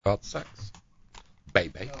About sex.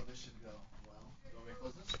 Baby. Oh, this should go well. You want me to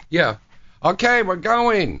close this? Yeah. Okay, we're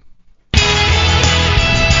going.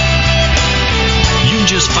 You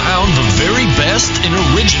just found the very best in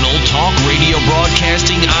original talk radio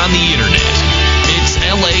broadcasting on the internet. It's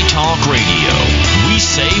LA Talk Radio. We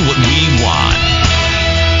say what we want.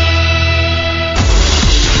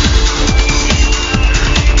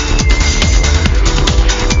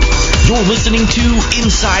 You're listening to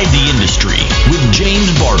Inside the Industry with James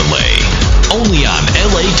Bartolet, only on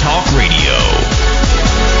LA Talk Radio.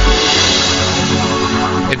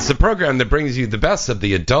 It's the program that brings you the best of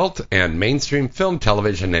the adult and mainstream film,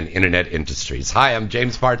 television, and internet industries. Hi, I'm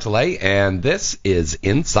James Bartolet, and this is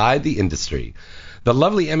Inside the Industry. The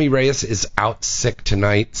lovely Emmy Reyes is out sick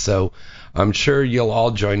tonight, so I'm sure you'll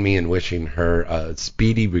all join me in wishing her a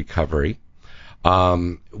speedy recovery.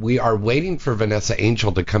 We are waiting for Vanessa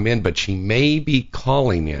Angel to come in, but she may be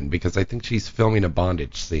calling in because I think she's filming a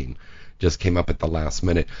bondage scene. Just came up at the last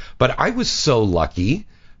minute. But I was so lucky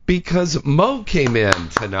because Mo came in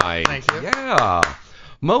tonight. Thank you. Yeah.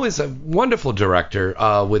 Mo is a wonderful director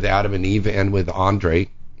with Adam and Eve and with Andre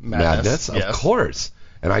Madness, of yes. course.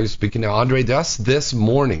 And I was speaking to Andre just this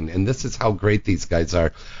morning, and this is how great these guys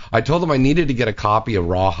are. I told him I needed to get a copy of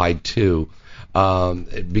Rawhide 2.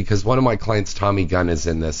 Because one of my clients, Tommy Gunn, is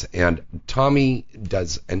in this, and Tommy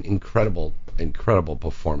does an incredible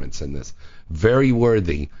performance in this. Very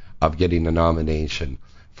worthy of getting a nomination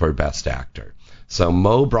for Best Actor. So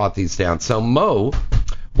Mo brought these down. So Mo,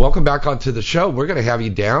 welcome back onto the show. We're going to have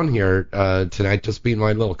you down here tonight, just being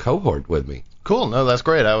my little cohort with me. Cool. No, that's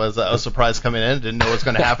great. I was surprised coming in. Didn't know what was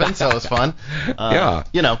going to happen, so it was fun. Yeah.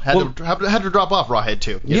 You know, had to drop off Rawhide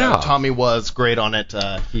 2. You know, Tommy was great on it.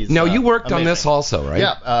 He's now, you worked amazing. on this also, right?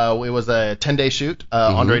 Yeah. It was a 10-day shoot.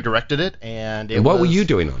 Andre directed it, and what were you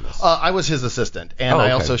doing on this? I was his assistant, and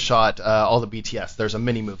I also shot all the BTS. There's a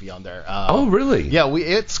mini movie on there. Oh, really? Yeah.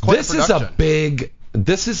 It's quite a production.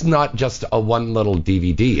 This is not just a one little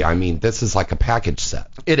DVD. I mean, this is like a package set.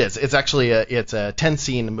 It is. It's actually a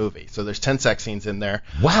 10-scene movie. So there's 10 sex scenes in there.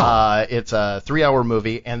 Wow. It's a 3-hour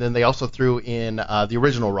movie, and then they also threw in the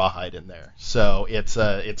original Rawhide in there. So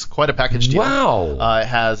it's quite a package deal. Wow. It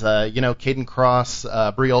has Caden Cross,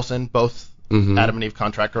 Brie Olson, both Adam and Eve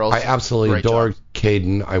contract girls. I absolutely Great adore job.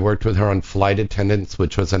 Caden. I worked with her on Flight Attendants,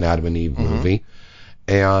 which was an Adam and Eve movie,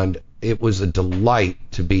 and it was a delight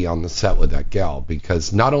to be on the set with that gal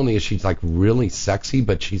because not only is she like really sexy,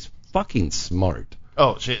 but she's fucking smart.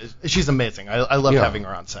 Oh, she's amazing. I loved having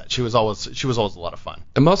her on set. She was always a lot of fun.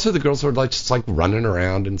 And most of the girls were like just like running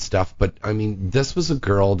around and stuff, but I mean, this was a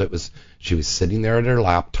girl she was sitting there at her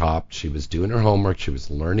laptop, she was doing her homework, she was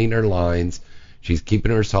learning her lines, she's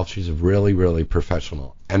keeping herself, she's really, really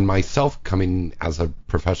professional. And myself, coming as a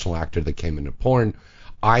professional actor that came into porn,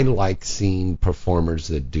 I like seeing performers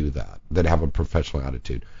that do that have a professional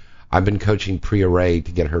attitude. I've been coaching Priya Ray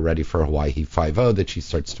to get her ready for Hawaii Five-0 that she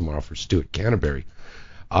starts tomorrow for Stuart Canterbury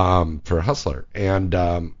for Hustler. And,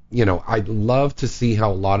 I'd love to see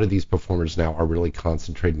how a lot of these performers now are really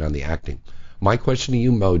concentrating on the acting. My question to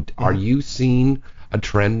you, Mo, are you seeing a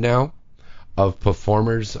trend now of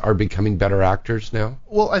performers are becoming better actors now?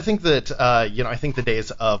 Well, I think that, I think the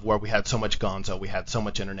days of where we had so much gonzo, we had so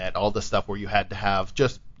much internet, all the stuff where you had to have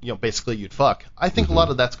just, basically you'd fuck. I think a lot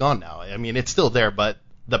of that's gone now. I mean, it's still there, but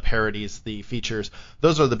the parodies, the features,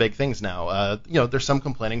 those are the big things now. There's some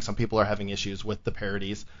complaining. Some people are having issues with the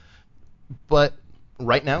parodies. But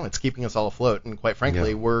right now, it's keeping us all afloat. And quite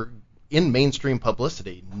frankly, we're in mainstream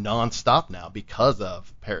publicity nonstop now because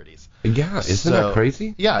of parodies. Yeah, isn't that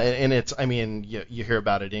crazy? Yeah, and it's, I mean, you hear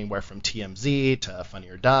about it anywhere from TMZ to Funny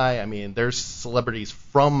or Die. I mean, there's celebrities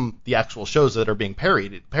from the actual shows that are being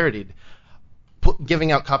parodied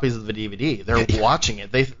giving out copies of the DVD. They're watching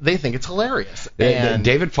it. They think it's hilarious. And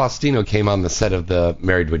David Faustino came on the set of the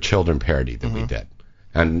Married with Children parody that we did.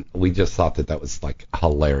 And we just thought that was like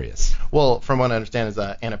hilarious. Well, from what I understand is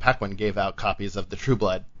Anna Paquin gave out copies of the True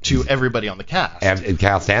Blood to everybody on the cast. And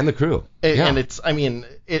cast and the crew. And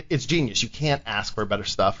it's genius. You can't ask for better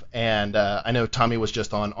stuff. And I know Tommy was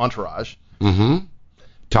just on Entourage.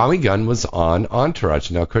 Tommy Gunn was on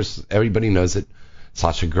Entourage. Now, of course, everybody knows that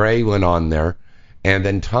Sasha Grey went on there. And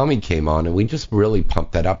then Tommy came on, and we just really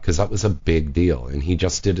pumped that up because that was a big deal. And he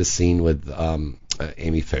just did a scene with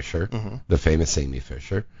Amy Fisher, the famous Amy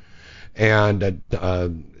Fisher. And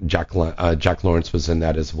Jack Lawrence was in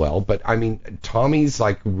that as well. But, I mean, Tommy's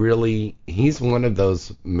like really, he's one of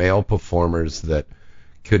those male performers that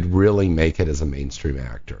could really make it as a mainstream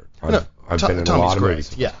actor. I've been in a lot of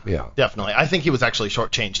movies. Yeah, definitely. I think he was actually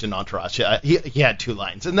shortchanged in Entourage. Yeah, he had 2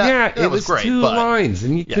 lines, and that was great. 2 lines,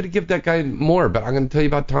 and you could have given that guy more. But I'm going to tell you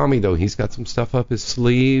about Tommy, though. He's got some stuff up his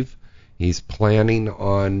sleeve. He's planning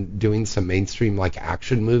on doing some mainstream like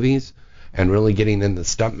action movies and really getting into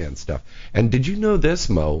stuntman stuff. And did you know this,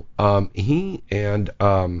 Mo? He and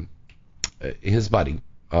his buddy,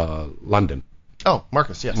 London. Oh,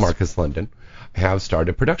 Marcus, yes. Marcus London have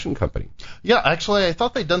started a production company. Yeah, actually, I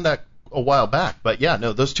thought they'd done that a while back, but yeah,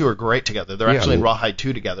 no, those two are great together. They're actually in Rawhide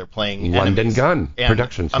 2 together playing London Gun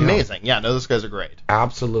Productions. Amazing. Yeah, no, those guys are great.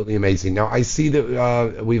 Absolutely amazing. Now, I see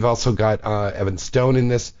that we've also got Evan Stone in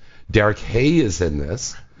this. Derek Hay is in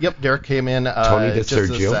this. Yep, Derek came in. Tony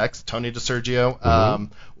DiSergio. Tony DiSergio. Mm-hmm.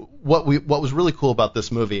 What was really cool about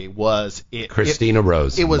this movie was Christina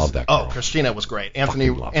Rose. Love that girl. Oh, Christina was great. Anthony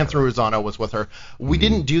Rosano was with her. We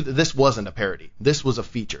didn't do this. Wasn't a parody. This was a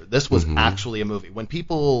feature. This was actually a movie. When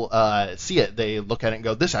people see it, they look at it and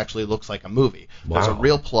go, "This actually looks like a movie." Wow. There's a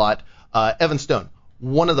real plot. Evan Stone,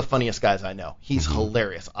 one of the funniest guys I know. He's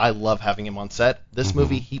hilarious. I love having him on set. This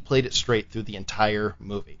movie, he played it straight through the entire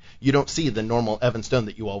movie. You don't see the normal Evan Stone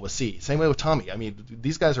that you always see. Same way with Tommy. I mean,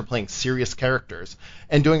 these guys are playing serious characters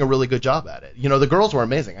and doing a really good job at it. You know, the girls were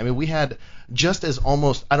amazing. I mean, we had just as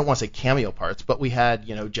almost, I don't want to say cameo parts, but we had,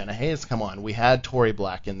 Jenna Hayes come on. We had Tori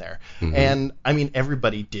Black in there. And, I mean,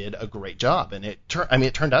 everybody did a great job. And it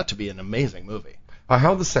turned out to be an amazing movie. How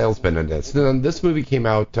have the sales been in this? This movie came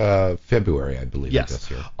out February, I believe, this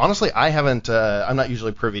year. Honestly, I haven't. I'm not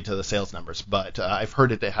usually privy to the sales numbers, but I've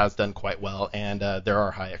heard it has done quite well, and there are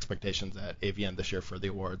high expectations at AVN this year for the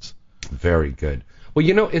awards. Very good.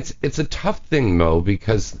 Well, it's a tough thing, Mo,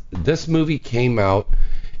 because this movie came out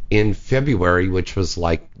in February, which was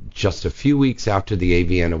like just a few weeks after the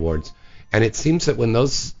AVN Awards, and it seems that when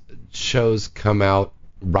those shows come out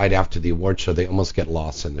right after the award show, they almost get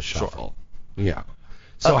lost in the shuffle. Sure. Yeah.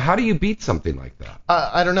 So how do you beat something like that?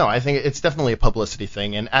 I don't know. I think it's definitely a publicity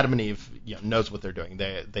thing, and Adam and Eve knows what they're doing.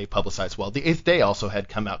 They publicize well. The Eighth Day also had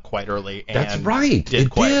come out quite early and That's right.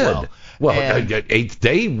 did quite well. Well, Eighth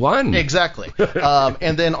Day won. Exactly.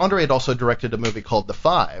 And then Andre had also directed a movie called The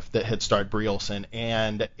Five that had starred Brie Olson,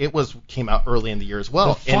 and it came out early in the year as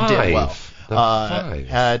well and did well.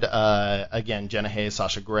 Had again Jenna Hayes,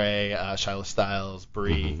 Sasha Grey, Shyla Stiles,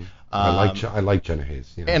 Brie. I like Jenna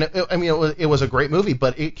Hayes. Yeah. And it was a great movie,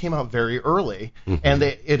 but it came out very early, and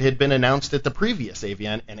it had been announced at the previous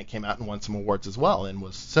AVN, and it came out and won some awards as well, and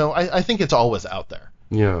was so. I think it's always out there.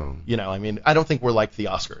 Yeah. I don't think we're like the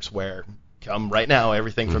Oscars where come right now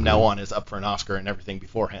everything from now on is up for an Oscar and everything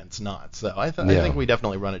beforehand's not. So I think we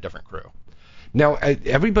definitely run a different crew. Now,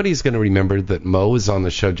 everybody's going to remember that Mo was on the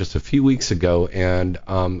show just a few weeks ago, and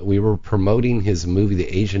we were promoting his movie, The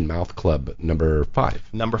Asian Mouth Club, number 5.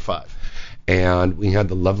 Number 5. And we had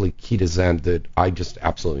the lovely Keita Zen that I just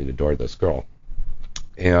absolutely adore this girl.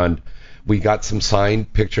 And we got some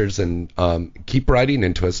signed pictures, and keep writing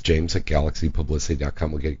into us, James at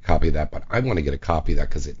galaxypublicity.com. We'll get a copy of that, but I want to get a copy of that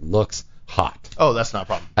because it looks hot. Oh, that's not a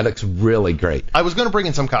problem. It looks really great. I was going to bring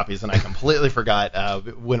in some copies, and I completely forgot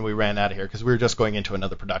when we ran out of here because we were just going into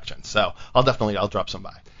another production. So I'll drop some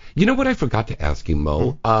by. You know what I forgot to ask you,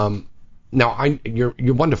 Mo? Now, your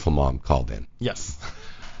wonderful mom called in. Yes.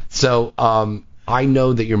 So I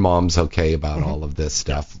know that your mom's okay about all of this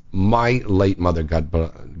stuff. My late mother,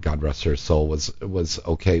 God rest her soul, was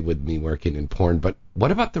okay with me working in porn. But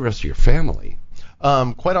what about the rest of your family?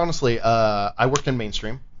 Quite honestly, I worked in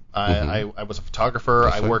mainstream. I was a photographer.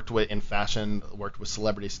 I worked in fashion, worked with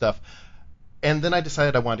celebrity stuff. And then I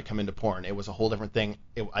decided I wanted to come into porn. It was a whole different thing.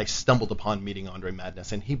 I stumbled upon meeting Andre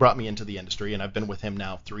Madness, and he brought me into the industry, and I've been with him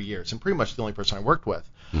now 3 years, and pretty much the only person I worked with.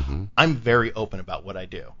 I'm very open about what I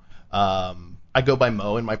do. I go by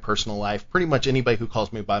Mo in my personal life. Pretty much anybody who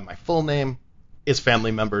calls me by my full name is family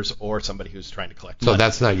members or somebody who's trying to collect money. So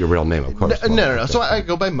that's not your real name, of course. No. So I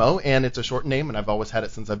go by Mo, and it's a short name, and I've always had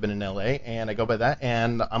it since I've been in LA, and I go by that,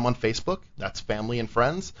 and I'm on Facebook. That's family and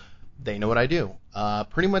friends. They know what I do.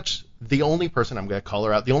 Pretty much the only person, I'm going to call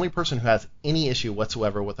her out, the only person who has any issue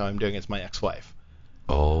whatsoever with what I'm doing is my ex-wife.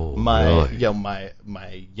 Oh, really?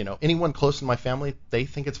 Anyone close in my family, they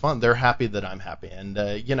think it's fun. They're happy that I'm happy, and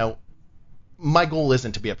my goal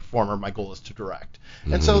isn't to be a performer. My goal is to direct.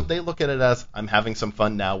 And so they look at it as I'm having some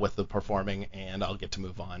fun now with the performing, and I'll get to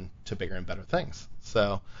move on to bigger and better things.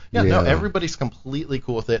 So no, everybody's completely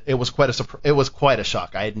cool with it. It was quite a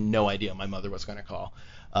shock. I had no idea my mother was going to call.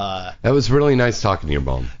 That was really nice talking to your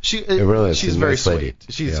mom. She's She's very nice lady.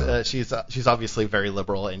 sweet. She's obviously very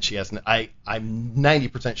liberal, and she has. I'm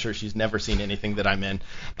 90% sure she's never seen anything that I'm in.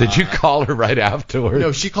 Did you call her right afterwards?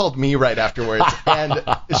 No, she called me right afterwards, and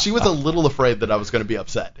she was a little afraid that I was going to be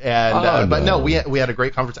upset. And but no, we had a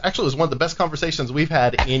great conversation. Actually, it was one of the best conversations we've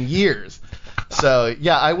had in years. So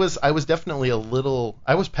yeah, I was definitely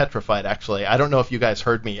I was petrified actually. I don't know if you guys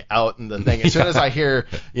heard me out in the thing. As soon as I hear,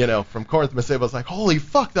 from Corinth Macedo, I was like, holy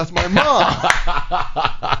fuck, that's my mom.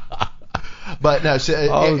 But no,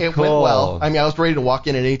 it cool. went well. I mean, I was ready to walk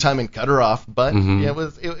in at any time and cut her off, but it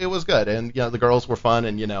was good. And the girls were fun,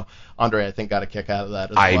 and Andre, I think, got a kick out of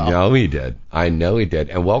that as well. I know he did.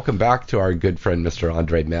 And welcome back to our good friend Mr.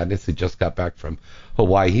 Andre Madness, who just got back from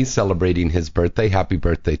Hawaii. He's celebrating his birthday. Happy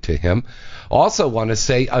birthday to him. Also want to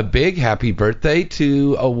say a big happy birthday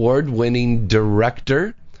to award-winning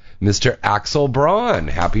director Mr. Axel Braun.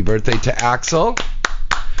 Happy birthday to Axel.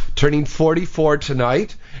 Turning 44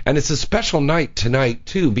 tonight. And it's a special night tonight,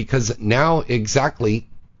 too, because now exactly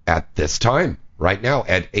at this time, right now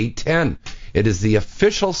at 8:10, it is the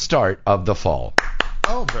official start of the fall.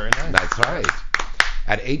 Oh, very nice. That's right.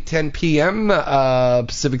 At 8:10 p.m.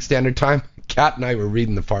 Pacific Standard Time, Kat and I were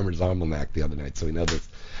reading the Farmer's Almanac the other night, so we know this.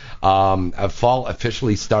 Fall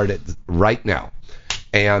officially started right now.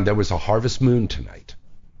 And there was a harvest moon tonight.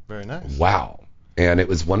 Very nice. Wow. And it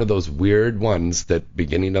was one of those weird ones that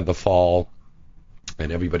beginning of the fall,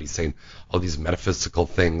 and everybody's saying all these metaphysical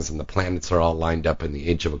things, and the planets are all lined up in the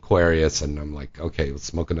age of Aquarius, and I'm like, okay, let's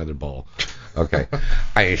smoke another bowl. Okay,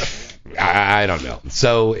 I don't know.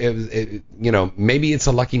 So maybe it's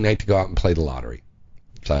a lucky night to go out and play the lottery.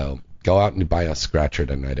 So go out and buy a scratcher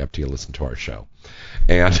tonight after you listen to our show,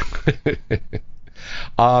 and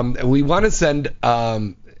we want to send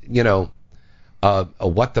a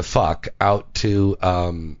what the fuck out to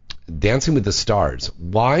Dancing with the Stars.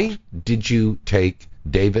 Why did you take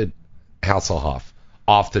David Hasselhoff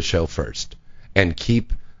off the show first and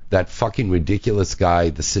keep that fucking ridiculous guy,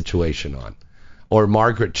 The Situation, on? Or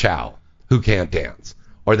Margaret Chow, who can't dance?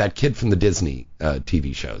 Or that kid from the Disney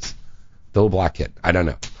TV shows, the little black kid. I don't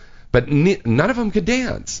know. But none of them could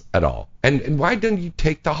dance at all. And why didn't you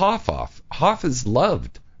take the Hoff off? Hoff is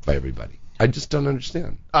loved by everybody. I just don't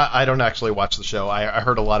understand. I don't actually watch the show. I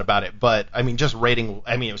heard a lot about it, but I mean, just rating.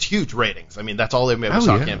 I mean, it was huge ratings. I mean, that's all they was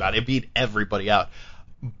talking about. It beat everybody out.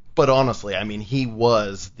 But honestly, I mean, he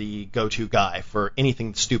was the go-to guy for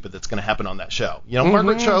anything stupid that's going to happen on that show.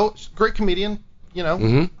 Margaret Cho, great comedian.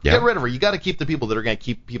 Get rid of her. You got to keep the people that are going to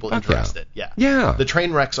keep people interested. Yeah. The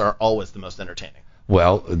train wrecks are always the most entertaining.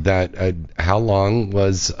 Well, that how long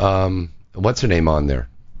was what's her name on there?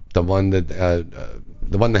 The one that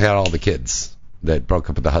had all the kids that broke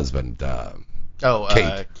up with the husband.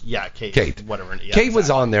 Kate. Kate. Whatever. Yeah, Kate was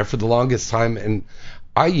on there for the longest time, and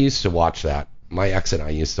I used to watch that. My ex and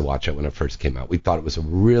I used to watch it when it first came out. We thought it was a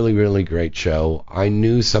really, really great show. I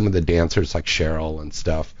knew some of the dancers like Cheryl and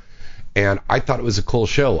stuff, and I thought it was a cool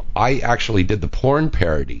show. I actually did the porn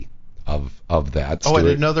parody of that. Oh, I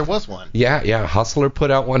didn't know there was one. Yeah. Hustler put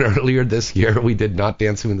out one earlier this year. We did Not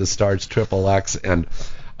Dancing with the Stars XXX,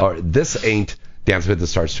 or This Ain't Dancing with the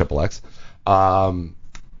Stars XXX.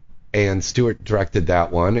 And Stuart directed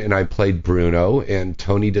that one, and I played Bruno, and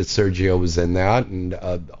Tony DiSergio was in that, and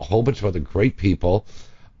a whole bunch of other great people.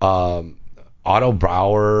 Otto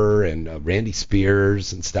Bauer and Randy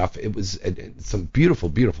Spears and stuff. It was some beautiful,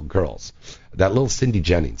 beautiful girls. That little Cindy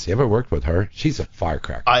Jennings. You ever worked with her? She's a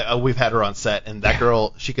firecracker. We've had her on set, and that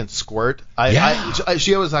girl, she can squirt.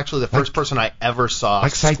 She was actually the first person I ever saw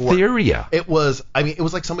like squirt. Cytherea. It was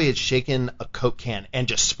like somebody had shaken a Coke can and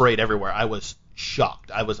just sprayed everywhere. I was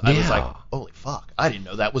shocked. I was like, holy fuck, I didn't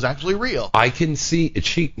know that was actually real. I can see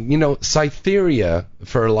Cytherea,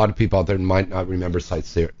 for a lot of people out there might not remember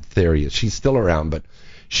Cytherea. She's still around, but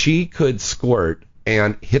she could squirt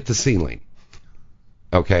and hit the ceiling.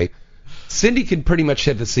 Okay? Cindy could pretty much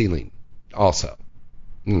hit the ceiling also.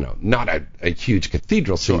 Not a huge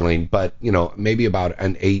cathedral ceiling, but, maybe about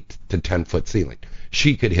an 8 to 10 foot ceiling.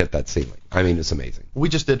 She could hit that ceiling. I mean, it's amazing. We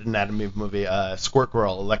just did an Anatomy movie, Squirt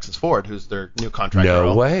Girl, Alexis Ford, who's their new contract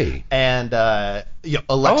girl. No way. And Alexis is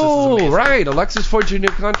amazing. Oh, right. Alexis Ford's your new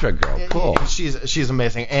contract girl. Cool. She's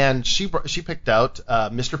amazing. And she picked out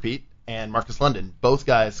Mr. Pete and Marcus London. Both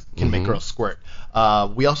guys can make girls squirt.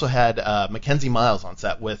 We also had Mackenzie Miles on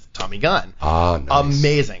set with Tommy Gunn. Nice.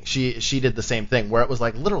 Amazing. She did the same thing, where it was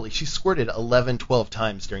like literally she squirted 11, 12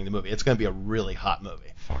 times during the movie. It's going to be a really hot movie.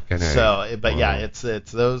 Fucking A. So, but yeah, it's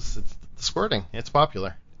the squirting. It's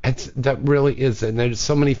popular. That really is, and there's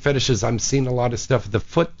so many fetishes. I'm seeing a lot of stuff. The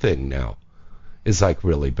foot thing now is like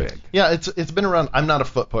really big. Yeah, it's been around. I'm not a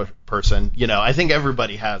foot person. I think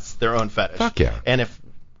everybody has their own fetish. Fuck yeah. And if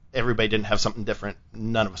everybody didn't have something different,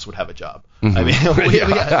 none of us would have a job. Mm-hmm. I mean,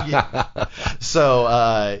 So,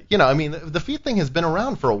 I mean, the feet thing has been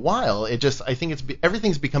around for a while. I think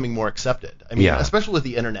everything's becoming more accepted. I mean, especially with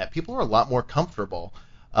the internet, people are a lot more comfortable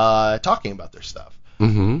talking about their stuff.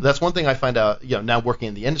 Mm-hmm. That's one thing I find out, now working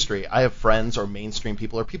in the industry. I have friends or mainstream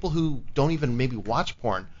people or people who don't even maybe watch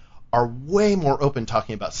porn are way more open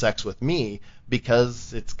talking about sex with me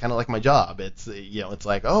because it's kind of like my job. It's it's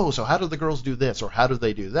like, oh, so how do the girls do this or how do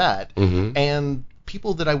they do that? Mm-hmm. And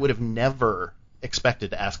people that I would have never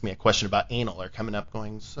expected to ask me a question about anal are coming up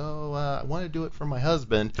going, so I want to do it for my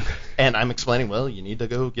husband, and I'm explaining, well, you need to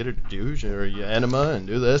go get a douche or your enema and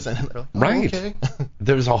do this, and they're like, oh, right. Okay.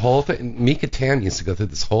 There's a whole thing. Mika Tan used to go through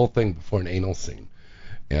this whole thing before an anal scene.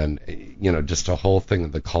 And, just a whole thing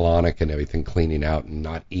of the colonic and everything, cleaning out and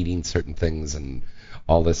not eating certain things and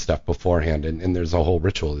all this stuff beforehand. And there's a whole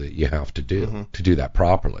ritual that you have to do to do that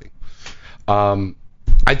properly. I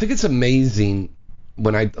think it's amazing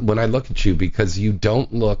when I look at you, because you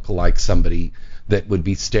don't look like somebody that would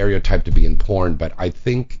be stereotyped to be in porn. But I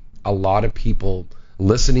think a lot of people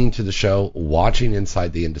listening to the show, watching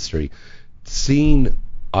inside the industry, seeing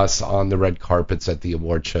us on the red carpets at the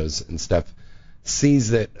award shows and stuff, sees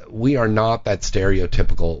that we are not that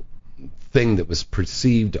stereotypical thing that was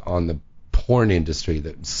perceived on the porn industry,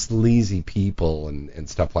 that sleazy people and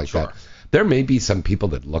stuff like that. There may be some people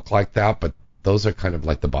that look like that, but those are kind of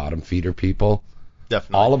like the bottom feeder people.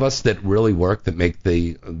 Definitely. All of us that really work, that make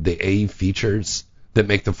the A features, that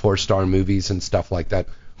make the 4-star movies and stuff like that.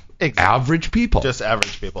 Exactly. Average people. Just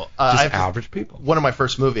average people. Average people. One of my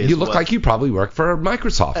first movies. You look like you probably work for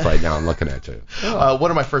Microsoft right now. I'm looking at you.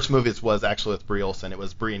 One of my first movies was actually with Brie Olson. It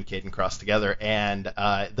was Brie and Caden Cross together. And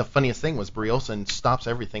the funniest thing was Brie Olson stops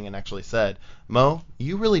everything and actually said, Mo,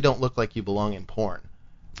 you really don't look like you belong in porn.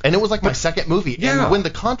 And it was like my second movie. Yeah. And when the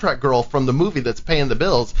contract girl from the movie that's paying the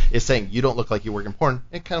bills is saying, you don't look like you work in porn,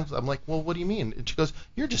 I'm like, well, what do you mean? And she goes,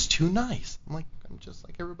 you're just too nice. I'm like, I'm just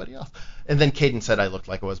like everybody else. And then Caden said I looked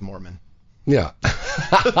like I was Mormon. Yeah.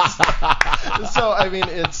 So, I mean,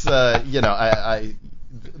 it's, there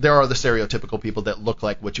are the stereotypical people that look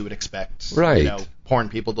like what you would expect, right. Porn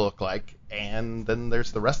people to look like. And then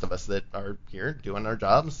there's the rest of us that are here doing our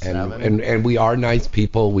jobs. And we are nice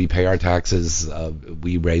people. We pay our taxes.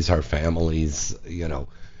 We raise our families.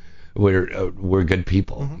 We're good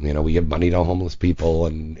people. Mm-hmm. We give money to homeless people,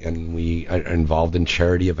 and we are involved in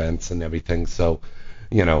charity events and everything. So,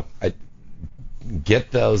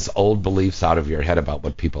 get those old beliefs out of your head about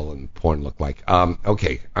what people in porn look like.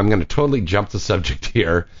 Okay, I'm going to totally jump the subject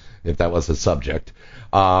here, if that was a subject.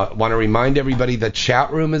 Want to remind everybody the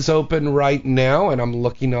chat room is open right now, and I'm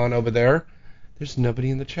looking on over there. There's nobody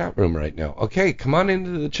in the chat room right now. Okay, come on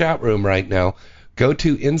into the chat room right now. Go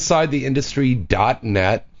to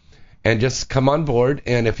InsideTheIndustry.net and just come on board.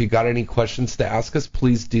 And if you got any questions to ask us,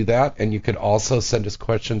 please do that. And you could also send us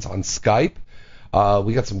questions on Skype.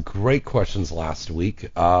 We got some great questions last week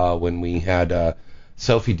when we had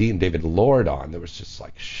Sophie D and David Lord on. There was just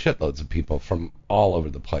like shitloads of people from all over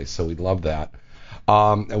the place, so we love that.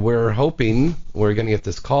 And we're hoping we're going to get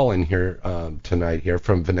this call in here tonight here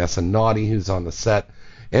from Vanessa Naughty, who's on the set,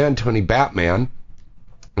 and Tony Batman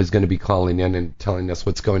is going to be calling in and telling us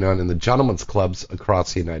what's going on in the gentlemen's clubs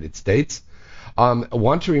across the United States. I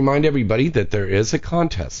want to remind everybody that there is a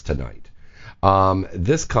contest tonight.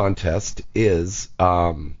 This contest is,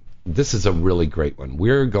 this is a really great one.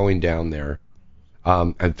 We're going down there.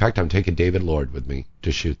 In fact, I'm taking David Lord with me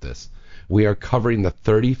to shoot this. We are covering the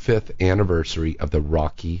 35th anniversary of the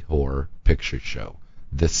Rocky Horror Picture Show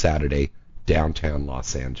this Saturday, downtown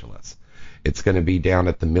Los Angeles. It's going to be down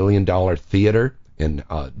at the $1 Million Theater in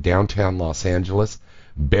downtown Los Angeles.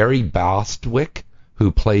 Barry Bostwick,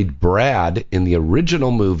 who played Brad in the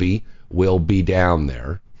original movie, will be down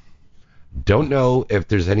there. Don't know if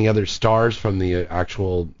there's any other stars from the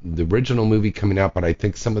original movie coming out, but I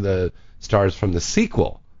think some of the stars from the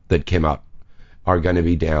sequel that came out are going to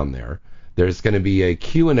be down there. There's going to be a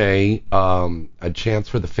Q&A, a chance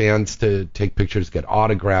for the fans to take pictures, get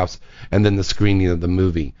autographs, and then the screening of the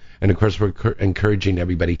movie. And, of course, we're encouraging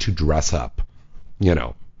everybody to dress up.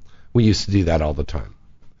 We used to do that all the time.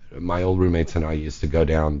 My old roommates and I used to go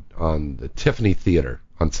down on the Tiffany Theater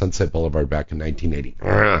on Sunset Boulevard back in 1980.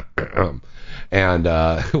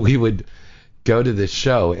 And we would go to this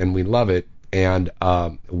show, and we love it. And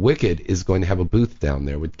Wicked is going to have a booth down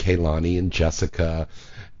there with Kaylani and Jessica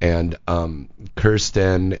and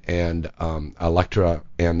Kirsten and Electra,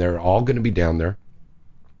 and they're all going to be down there.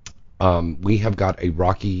 we have got a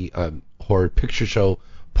Rocky Horror Picture Show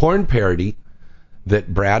porn parody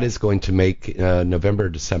that Brad is going to make November or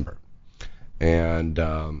December. And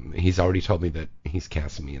he's already told me that he's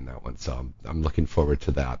casting me in that one, so I'm looking forward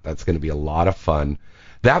to that. That's going to be a lot of fun.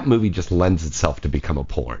 That movie just lends itself to become a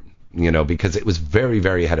porn, because it was very,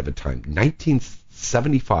 very ahead of its time.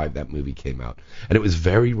 1975 that movie came out, and it was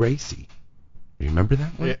very racy. You remember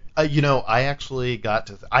that one? I actually got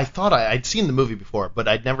to... I thought I'd seen the movie before, but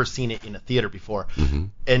I'd never seen it in a theater before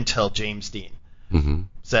until James Dean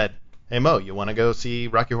said, "Hey, Mo, you want to go see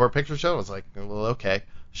Rocky Horror Picture Show?" I was like, well, okay.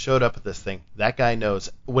 Showed up at this thing. That guy knows.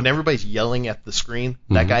 When everybody's yelling at the screen,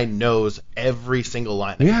 that guy knows every single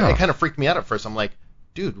line. Yeah. It kind of freaked me out at first. I'm like,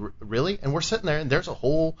 dude, really? And we're sitting there, and there's a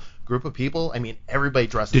whole group of people. I mean, everybody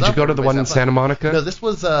dresses up. Did you go to the one in Santa Monica? No, this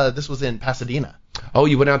was in Pasadena. Oh,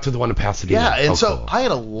 you went out to the one in Pasadena. Yeah, and so cool. I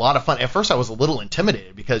had a lot of fun. At first, I was a little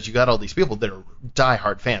intimidated because you got all these people that are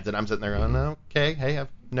diehard fans, and I'm sitting there going, okay, hey, I've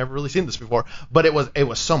never really seen this before. But it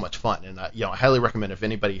was so much fun, and I highly recommend if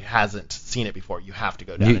anybody hasn't seen it before, you have to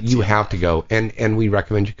go down. You have to go, and we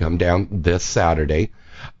recommend you come down this Saturday.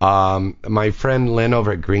 My friend Lynn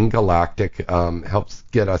over at Green Galactic helps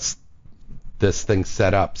get us this thing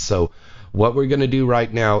set up. So what we're going to do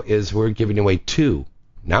right now is we're giving away 2,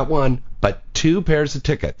 not 1, but 2 pairs of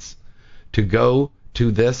tickets to go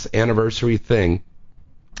to this anniversary thing.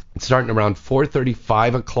 It's starting around 4:30,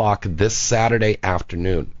 5 o'clock this Saturday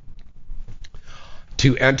afternoon.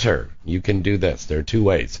 To enter, you can do this. There are 2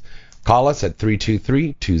 ways. Call us at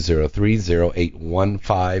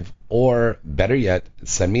 323-203-0815, or better yet,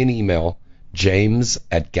 send me an email,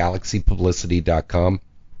 james@galaxypublicity.com.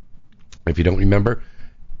 If you don't remember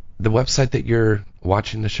the website that you're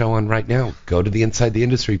watching the show on right now, go to the Inside the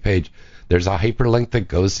Industry page. There's a hyperlink that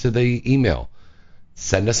goes to the email.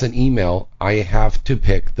 Send us an email. I have to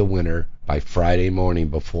pick the winner by Friday morning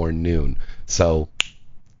before noon. So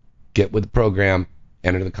get with the program,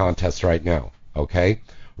 enter the contest right now, okay?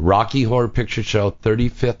 Rocky Horror Picture Show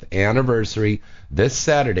 35th anniversary this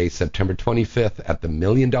Saturday, September 25th at the $1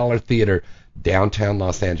 Million Theater, downtown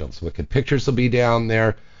Los Angeles. Wicked Pictures will be down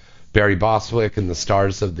there. Barry Bostwick and the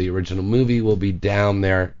stars of the original movie will be down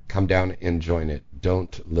there. Come down and join it.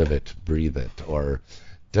 Don't live it, breathe it, or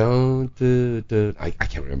don't do. I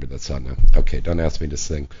can't remember that song now. Okay, don't ask me to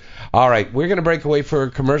sing. All right, we're going to break away for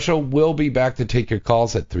a commercial. We'll be back to take your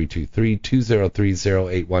calls at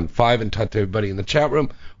 323-203-0815 and talk to everybody in the chat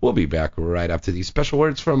room. We'll be back right after these special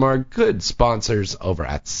words from our good sponsors over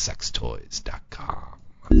at sextoys.com.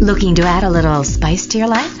 Looking to add a little spice to your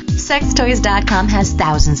life? Sextoys.com has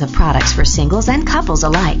thousands of products for singles and couples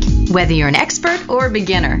alike. Whether you're an expert or a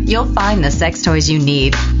beginner, you'll find the sex toys you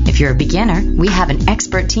need. If you're a beginner, we have an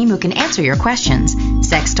expert team who can answer your questions.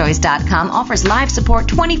 Sextoys.com offers live support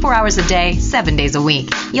 24 hours a day, 7 days a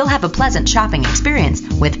week. You'll have a pleasant shopping experience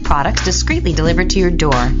with products discreetly delivered to your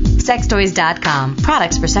door. Sextoys.com,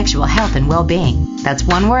 products for sexual health and well-being. That's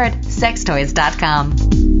one word, sextoys.com.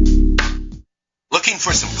 Looking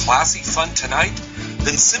for some classy fun tonight?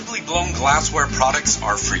 Then Simply Blown Glassware products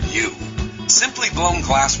are for you. Simply Blown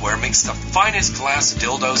Glassware makes the finest glass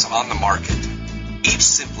dildos on the market. Each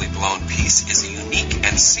Simply Blown piece is a unique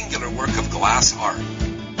and singular work of glass art,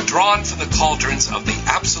 drawn from the cauldrons of the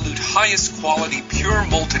absolute highest quality pure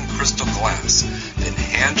molten crystal glass, then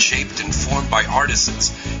hand-shaped and formed by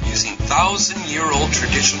artisans using 1,000-year-old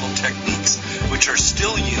traditional techniques which are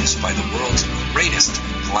still used by the world's greatest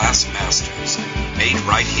glass masters. Made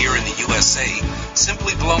right here in the USA,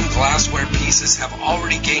 Simply Blown glassware pieces have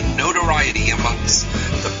already gained notoriety amongst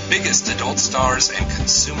the biggest adult stars and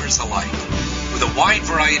consumers alike. With a wide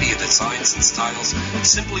variety of designs and styles,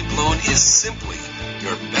 Simply Blown is simply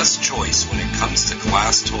your best choice when it comes to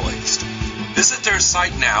glass toys. Visit their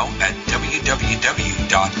site now at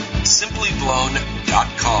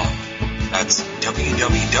www.simplyblown.com. That's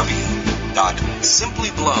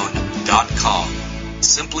www.simplyblown.com.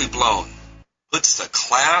 Simply Blown puts the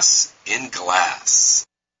class in glass.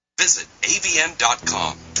 Visit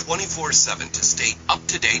avn.com 24/7 to stay up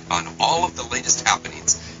to date on all of the latest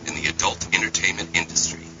happenings in the adult entertainment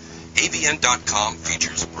industry. avn.com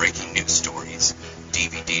features breaking news stories,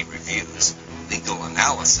 DVD reviews, legal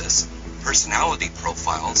analysis, personality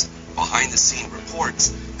profiles, behind-the-scene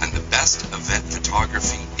reports, and the best event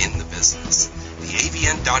photography in the business. The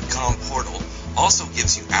avn.com portal also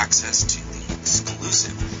gives you access to the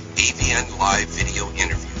exclusive AVN Live video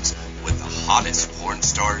interviews with the hottest porn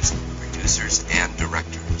stars, producers, and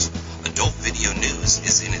directors. Adult Video News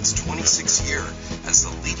is in its 26th year as the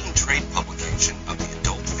leading trade publication of the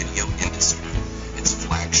adult video industry. Its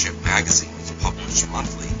flagship magazine is published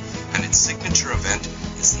monthly, and its signature event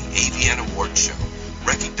is the AVN Award Show,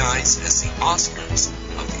 recognized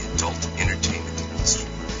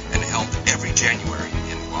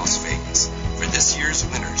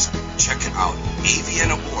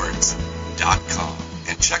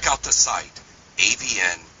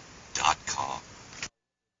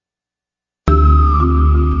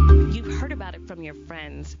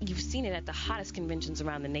friends. You've seen it at the hottest conventions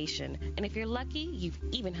around the nation. And if you're lucky, you've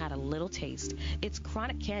even had a little taste. It's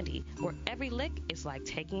Chronic Candy, where every lick is like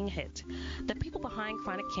taking a hit. The people behind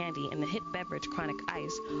Chronic Candy and the hit beverage Chronic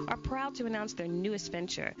Ice are proud to announce their newest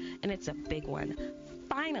venture, and it's a big one.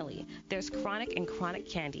 Finally, there's Chronic and Chronic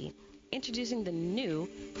Candy. Introducing the new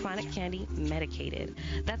Chronic Candy Medicated.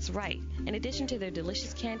 That's right. In addition to their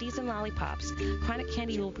delicious candies and lollipops, Chronic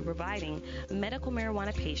Candy will be providing medical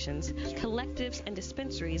marijuana patients, collectives, and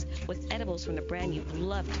dispensaries with edibles from the brand you've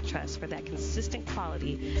loved to trust for that consistent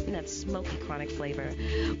quality and that smoky chronic flavor.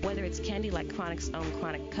 Whether it's candy like Chronic's own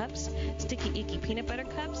Chronic Cups, Sticky Icky Peanut Butter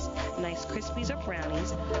Cups, Nice Krispies or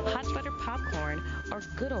Brownies, Hot Butter Popcorn, or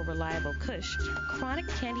good old reliable Kush, Chronic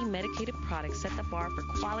Candy Medicated products set the bar for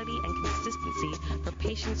quality and consistency for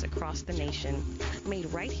patients across the nation. Made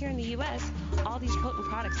right here in the U.S., all these potent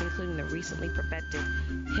products, including the recently perfected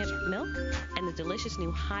hemp milk and the delicious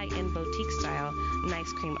new high-end boutique-style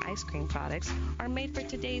Nice Cream ice cream products, are made for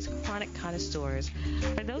today's chronic connoisseurs.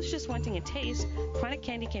 For those just wanting a taste, Chronic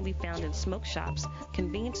Candy can be found in smoke shops,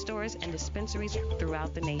 convenience stores, and dispensaries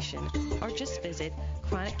throughout the nation. Or just visit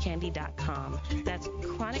chroniccandy.com. That's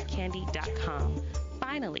chroniccandy.com.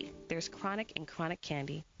 Finally, there's Chronic and Chronic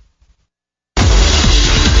Candy.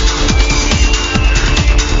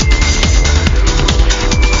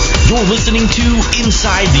 You're listening to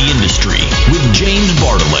Inside the Industry with James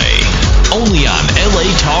Bartolet, only on LA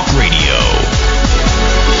Talk Radio.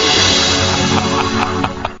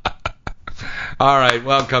 All right,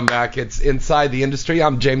 welcome back. It's Inside the Industry.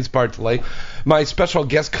 I'm James Bartolet. My special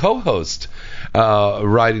guest co-host,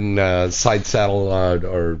 riding side saddle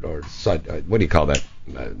or side, what do you call that?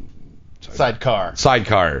 Sidecar.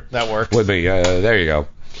 That works. With me. There you go.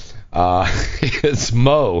 It's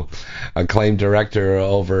Mo, acclaimed director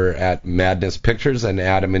over at Madness Pictures and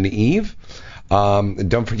Adam and Eve.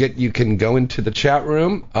 Don't forget, you can go into the chat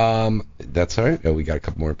room. That's all right. Oh, we got a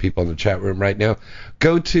couple more people in the chat room right now.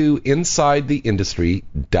 Go to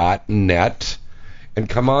InsideTheIndustry.net and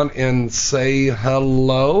come on and say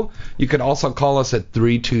hello. You can also call us at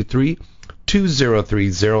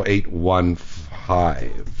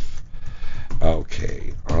 323-203-0815.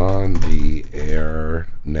 Okay, on the air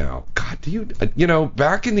now. God, you know,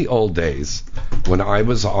 back in the old days when I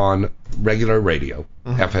was on regular radio,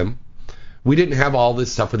 FM, we didn't have all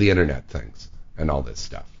this stuff with the internet things and all this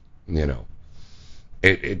stuff, you know.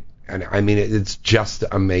 And I mean, it's just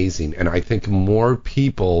amazing. And I think more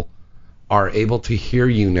people are able to hear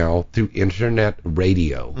you now through internet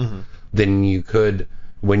radio than you could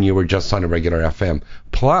when you were just on a regular FM.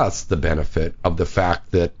 Plus the benefit of the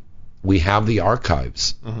fact that we have the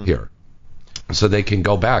archives here, so they can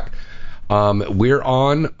go back. We're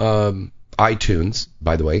on iTunes,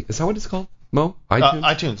 by the way. Is that what it's called, Mo?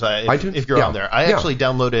 iTunes. iTunes? If you're on there. I actually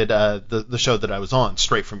downloaded the show that I was on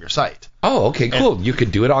straight from your site. Oh, okay, cool. You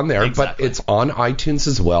could do it on there, exactly. But it's on iTunes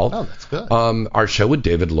as well. Oh, that's good. Our show with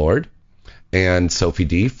David Lord and Sophie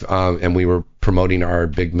Deef, and we were promoting our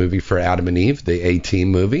big movie for Adam andEve, the A-Team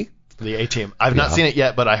movie. The A-Team. I've not seen it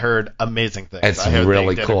yet, but I heard amazing things. It's I heard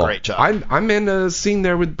really they did cool. A great job. I'm in a scene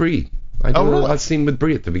there with Bree. I did a scene with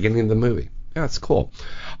Bree at the beginning of the movie. Yeah, it's cool.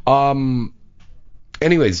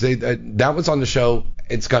 Anyways, that was on the show.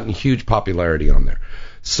 It's gotten huge popularity on there.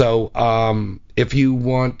 So if you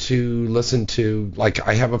want to listen to, like,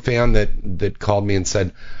 I have a fan that called me and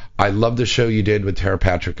said, I love the show you did with Tara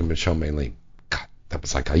Patrick and Michelle Maylene. God, that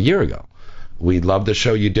was like a year ago. We love the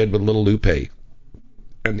show you did with Little Lupe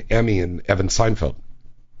and Emmy and Evan Seinfeld.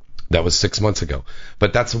 That was 6 months ago.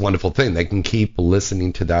 But that's a wonderful thing. They can keep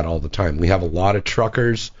listening to that all the time. We have a lot of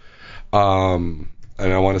truckers. And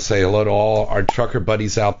I want to say hello to all our trucker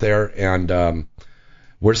buddies out there. And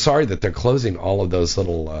we're sorry that they're closing all of those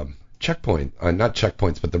little not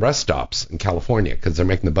checkpoints, but the rest stops in California because they're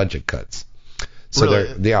making the budget cuts. So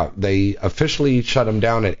really? They officially shut them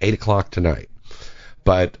down at 8 o'clock tonight.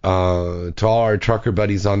 But to all our trucker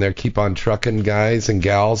buddies on there, keep on trucking, guys and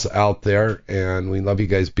gals out there. And we love you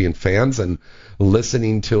guys being fans and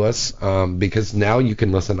listening to us, because now you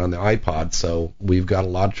can listen on the iPod. So we've got a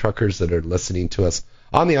lot of truckers that are listening to us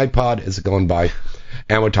on the iPod as it's going by.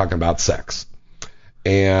 And we're talking about sex.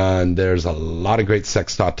 And there's a lot of great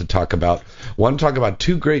sex stuff to talk about. I want to talk about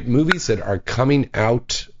two great movies that are coming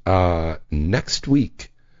out next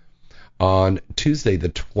week on Tuesday the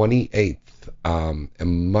 28th. A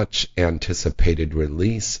much anticipated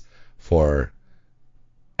release for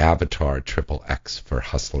Avatar XXX for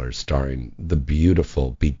Hustlers, starring the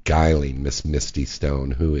beautiful, beguiling Miss Misty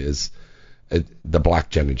Stone, who is the Black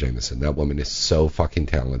Jenna Jameson. That woman is so fucking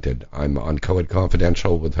talented. I'm on Coed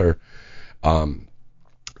Confidential with her.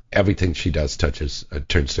 Everything she does turns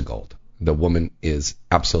to gold. The woman is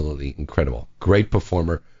absolutely incredible. Great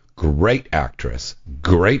performer, great actress,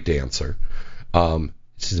 great dancer.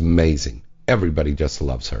 She's amazing. Everybody just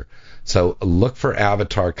loves her. So look for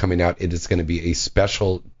Avatar coming out. It is going to be a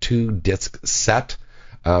special 2-disc set.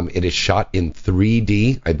 It is shot in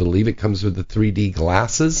 3D. I believe it comes with the 3D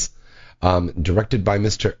glasses. Directed by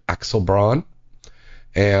Mr. Axel Braun.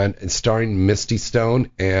 And starring Misty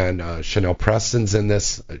Stone and Chanel Preston's in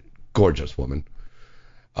this. Gorgeous woman.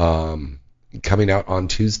 Coming out on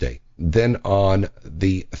Tuesday. Then on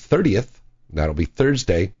the 30th, that'll be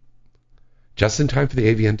Thursday, just in time for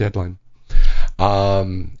the AVN deadline,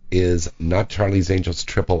 is Not Charlie's Angels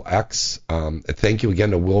XXX. Thank you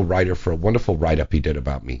again to Will Ryder for a wonderful write-up he did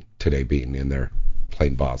about me today being in there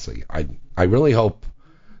playing Bosley. I really hope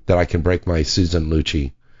that I can break my Susan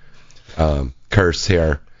Lucci curse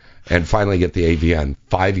here and finally get the AVN.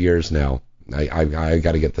 5 years now. I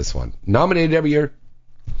got to get this one. Nominated every year.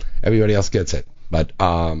 Everybody else gets it. But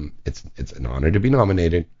it's an honor to be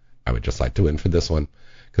nominated. I would just like to win for this one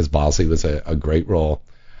because Bosley was a great role.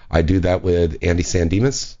 I do that with Andy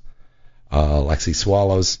Sandemus, Lexi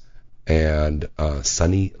Swallows, and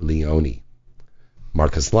Sunny Leone.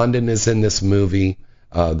 Marcus London is in this movie.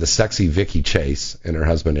 The sexy Vicky Chase and her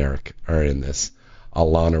husband Eric are in this.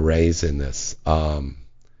 Alana Ray's in this. Oh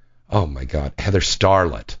my God, Heather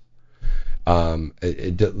Starlett.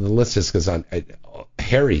 The list just goes on.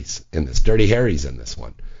 Harry's in this. Dirty Harry's in this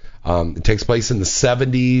one. It takes place in the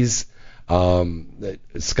 70s.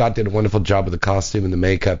 Scott did a wonderful job with the costume and the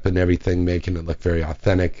makeup and everything, making it look very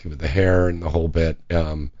authentic with the hair and the whole bit.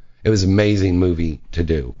 It was an amazing movie to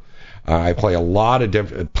do. I play a lot of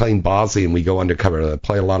different, playing Bosley, and we go undercover. I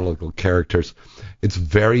play a lot of local characters. It's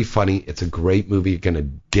very funny. It's a great movie. You're going to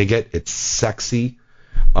dig it. It's sexy.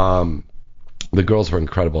 The girls were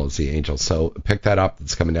incredible as the Angels. So pick that up.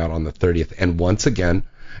 It's coming out on the 30th. And once again,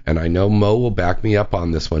 and I know Mo will back me up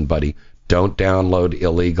on this one, buddy, don't download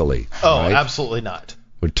illegally. Oh, right? Absolutely not.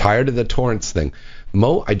 We're tired of the torrents thing.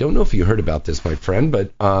 Mo, I don't know if you heard about this, my friend,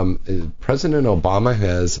 but President Obama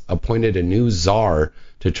has appointed a new czar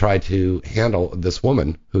to try to handle this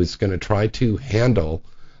woman who's going to try to handle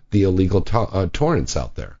the illegal torrents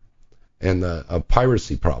out there and the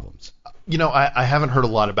piracy problems. You know, I haven't heard a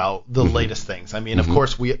lot about the latest things. I mean, of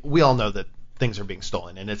course, we all know that things are being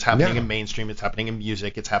stolen, and it's happening in mainstream, it's happening in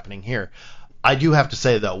music, it's happening here. I do have to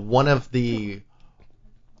say, though, one of the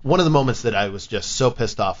moments that I was just so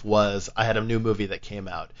pissed off was I had a new movie that came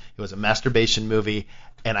out. It was a masturbation movie,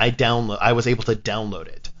 and I was able to download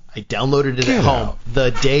it. I downloaded it at home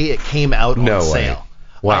the day it came out on sale.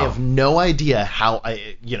 Wow. I have no idea how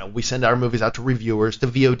we send our movies out to reviewers, to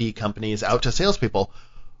VOD companies, out to salespeople.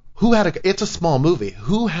 It's a small movie.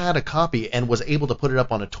 Who had a copy and was able to put it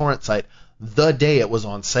up on a torrent site the day it was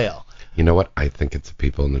on sale? You know what? I think it's the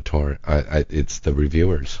people in the torrent. It's the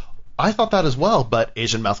reviewers. I thought that as well, but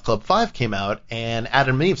Asian Mouse Club 5 came out, and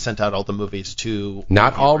Adam and Eve sent out all the movies to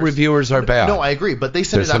Not reviewers. All reviewers are bad. No, I agree, but they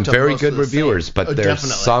sent There's it out to some very good reviewers, but there's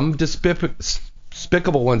definitely. Some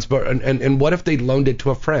despicable ones. But and what if they loaned it to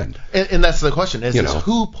a friend? And that's the question: is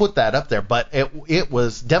who put that up there? But it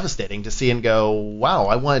was devastating to see and go, wow,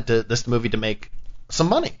 I wanted this movie to make some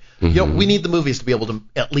money. Mm-hmm. We need the movies to be able to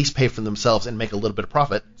at least pay for themselves and make a little bit of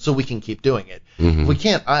profit so we can keep doing it. Mm-hmm. We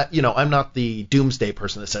can't, I'm not the doomsday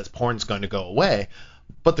person that says porn's going to go away,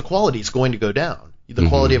 but the quality is going to go down. The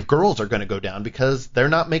quality of girls are going to go down because they're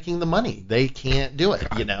not making the money. They can't do it,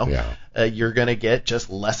 You're going to get just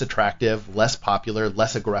less attractive, less popular,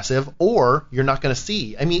 less aggressive, or you're not going to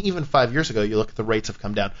see. I mean, even 5 years ago, you look at the rates have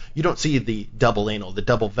come down. You don't see the double anal, the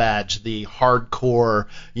double vag, the hardcore,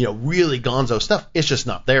 really gonzo stuff. It's just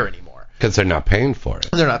not there anymore. Because they're not paying for it.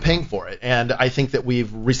 They're not paying for it. And I think that we've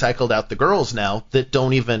recycled out the girls now that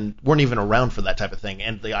weren't even around for that type of thing.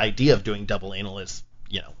 And the idea of doing double anal is,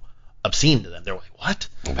 obscene to them. They're like, what?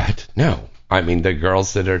 What? No. I mean, the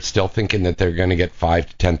girls that are still thinking that they're going to get $5,000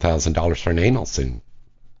 to $10,000 for an anal scene.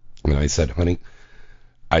 And I said, honey,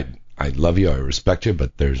 I love you, I respect you,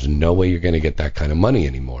 but there's no way you're going to get that kind of money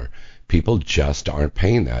anymore. People just aren't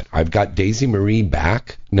paying that. I've got Daisy Marie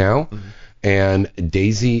back now, and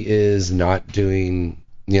Daisy is not doing,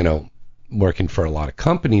 working for a lot of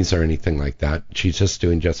companies or anything like that. She's just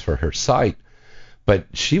doing just for her site. But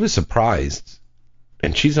she was surprised,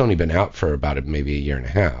 and she's only been out for about maybe a year and a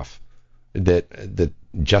half, that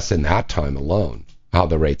just in that time alone, how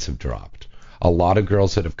the rates have dropped. A lot of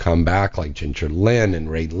girls that have come back, like Ginger Lynn and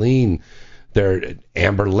Raylene,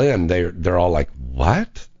 Amber Lynn, they're all like,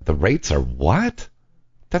 what? The rates are what?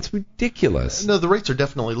 That's ridiculous. No, the rates are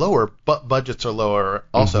definitely lower, but budgets are lower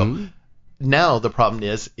also. Now the problem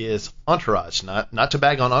is Entourage. Not to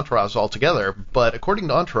bag on Entourage altogether, but according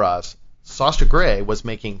to Entourage, Sasha Grey was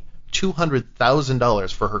making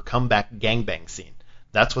 $200,000 for her comeback gangbang scene.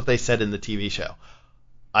 That's what they said in the TV show.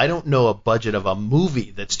 I don't know a budget of a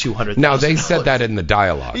movie that's $200,000. No, they said that in the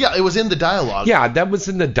dialogue. Yeah, it was in the dialogue. Yeah, that was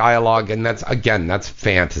in the dialogue, and that's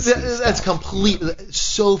fantasy. That's complete,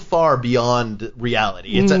 so far beyond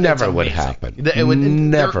reality. Never would happen. Never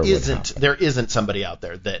would happen. There isn't somebody out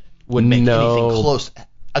there that would make anything close,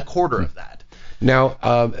 a quarter of that.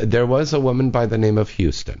 Now, there was a woman by the name of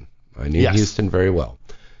Houston. I knew Houston very well.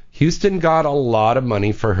 Houston got a lot of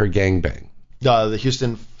money for her gangbang. The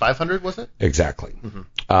Houston 500, was it? Exactly.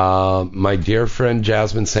 Mm-hmm. My dear friend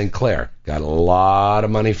Jasmine St. Clair got a lot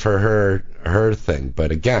of money for her thing.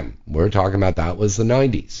 But again, we're talking about that was the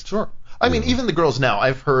 90s. Sure. I mean, even the girls now,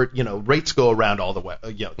 I've heard, rates go around all the way.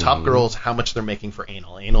 Top girls, how much they're making for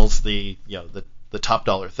anal. Anal's the top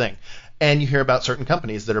dollar thing. And you hear about certain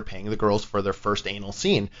companies that are paying the girls for their first anal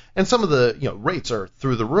scene, and some of the rates are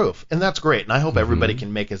through the roof, and that's great. And I hope everybody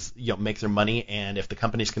can make their money, and if the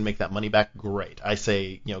companies can make that money back, great. I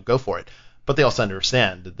say go for it. But they also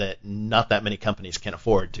understand that not that many companies can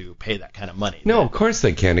afford to pay that kind of money. No, of course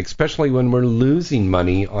they can, especially when we're losing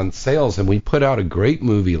money on sales, and we put out a great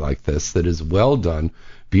movie like this that is well done,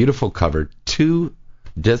 beautiful cover,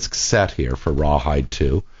 2-disc set here for Rawhide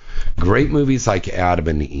 2. Great movies like Adam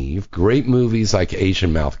and Eve, great movies like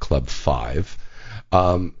Asian Mouth Club 5,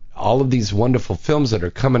 all of these wonderful films that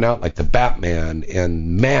are coming out like The Batman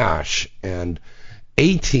and MASH and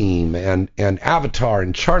A-Team and Avatar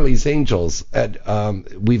and Charlie's Angels.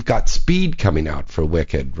 We've got Speed coming out for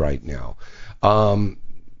Wicked right now.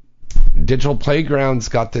 Digital Playground's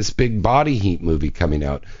got this big Body Heat movie coming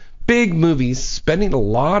out. Big movies, spending a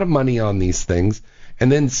lot of money on these things,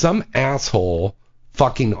 and then some asshole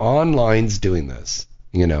fucking online's doing this,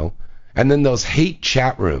 and then those hate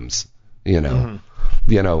chat rooms,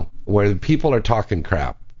 where people are talking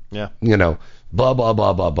crap, blah, blah,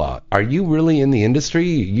 blah, blah, blah. Are you really in the industry?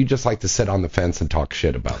 You just like to sit on the fence and talk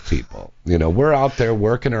shit about people. We're out there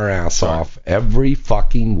working our ass off every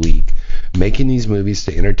fucking week, making these movies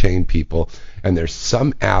to entertain people, and there's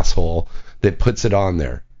some asshole that puts it on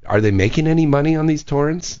there. Are they making any money on these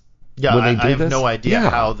torrents? Yeah, I have no idea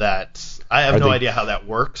how that. I have no idea how that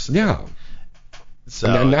works. Yeah. So,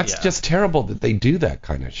 and that's just terrible that they do that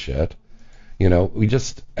kind of shit.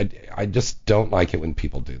 I just don't like it when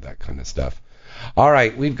people do that kind of stuff. All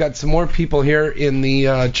right, we've got some more people here in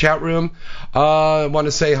the chat room. I want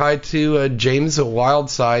to say hi to James at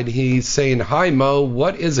Wildside. He's saying, "Hi Mo,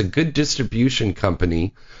 what is a good distribution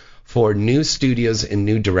company for new studios and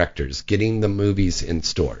new directors getting the movies in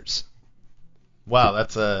stores?" Wow,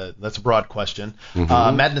 that's a broad question.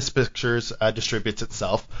 Madness Pictures distributes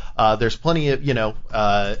itself. There's plenty of,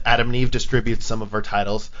 Adam and Eve distributes some of our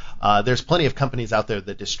titles. There's plenty of companies out there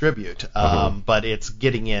that distribute, but it's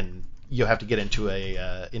getting in. You have to get into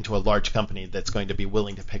a large company that's going to be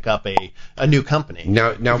willing to pick up a new company. Now,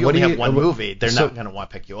 if you only have one movie, they're not going to want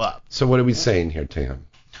to pick you up. So what are we saying here, Tam?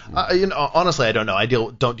 Honestly, I don't know. I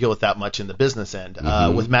don't deal with that much in the business end.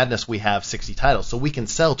 With Madness, we have 60 titles, so we can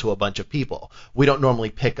sell to a bunch of people. We don't normally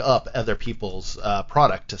pick up other people's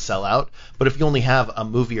product to sell out, but if you only have a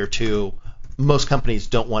movie or two, most companies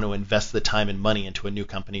don't want to invest the time and money into a new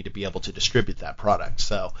company to be able to distribute that product.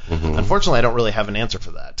 So, unfortunately, I don't really have an answer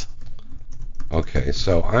for that. Okay,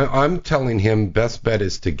 so I'm telling him best bet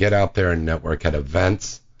is to get out there and network at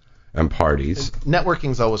events and parties.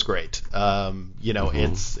 Networking's always great.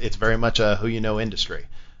 It's very much a who you know industry.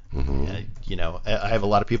 I have a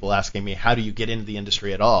lot of people asking me, how do you get into the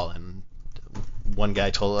industry at all? And one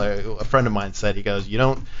guy told a friend of mine said, he goes, you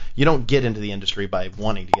don't get into the industry by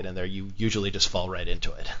wanting to get in there. You usually just fall right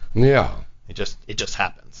into it. Yeah. It just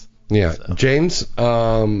happens. Yeah. So. James,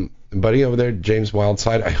 buddy over there, James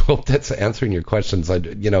Wildside, I hope that's answering your questions. That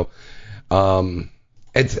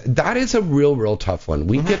is a real tough one.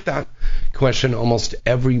 We get that question almost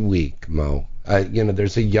every week, Mo.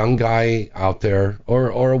 There's a young guy out there,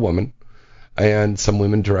 or a woman, and some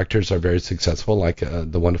women directors are very successful, like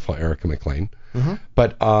the wonderful Erica McLean.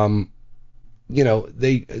 But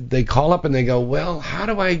they call up and they go, well, how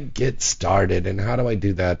do I get started and how do I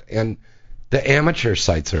do that? And the amateur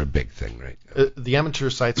sites are a big thing right now. The amateur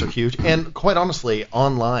sites are huge, and quite honestly,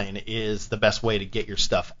 online is the best way to get your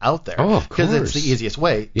stuff out there. Oh, of course. Because it's the easiest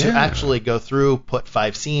way to actually go through, put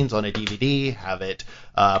 5 scenes on a DVD, have it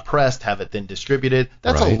pressed, have it then distributed.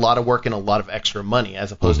 That's a lot of work and a lot of extra money,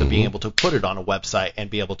 as opposed to being able to put it on a website and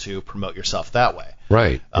be able to promote yourself that way.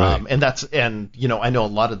 Right. And I know a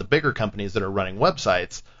lot of the bigger companies that are running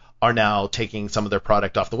websites are now taking some of their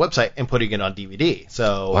product off the website and putting it on DVD.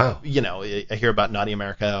 So, wow. I hear about Naughty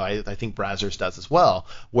America. I think Brazzers does as well,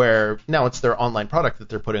 where now it's their online product that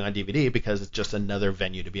they're putting on DVD because it's just another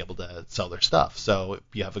venue to be able to sell their stuff. So if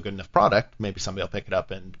you have a good enough product, maybe somebody will pick it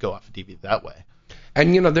up and go off of DVD that way.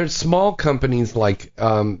 And, there's small companies like,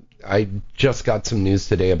 I just got some news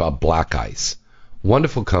today about Black Ice.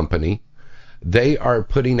 Wonderful company. They are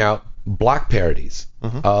putting out black parodies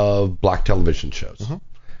of black television shows.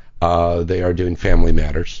 They are doing Family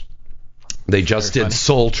Matters. They just did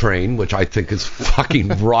Soul Train, which I think is fucking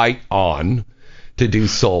right on to do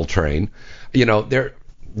Soul Train. They're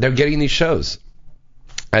getting these shows.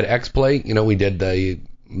 At X-Play, we did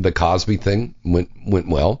the Cosby thing, went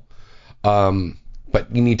well.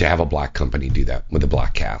 But you need to have a black company do that with a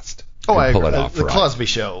black cast. Oh, I pull agree. it off The right. Cosby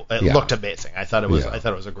Show looked amazing. I thought it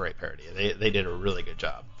was a great parody. They did a really good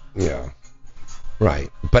job. Yeah. Right.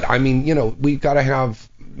 But I mean, we've got to have,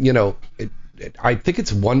 I think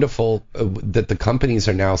it's wonderful that the companies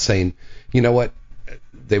are now saying, you know what,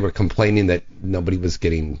 they were complaining that nobody was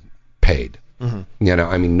getting paid.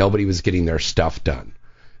 Nobody was getting their stuff done.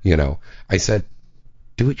 I said,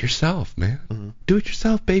 do it yourself, man. Do it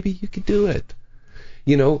yourself, baby. You can do it.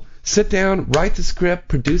 Sit down, write the script,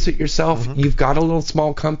 produce it yourself. You've got a little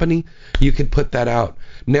small company. You could put that out.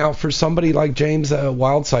 Now, for somebody like James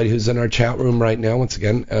Wildside, who's in our chat room right now, once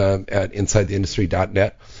again, at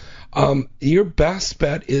InsideTheIndustry.net, your best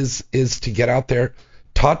bet is to get out there,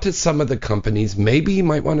 talk to some of the companies. Maybe you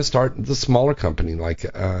might want to start the smaller company, like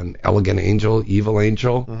an Elegant Angel, Evil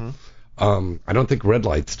Angel. I don't think Red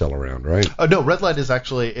Light's still around, right? Oh no, Red Light is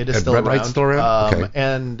still Red around. Light's still around? Okay.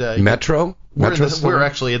 And Metro? We're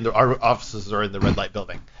actually our offices are in the Red Light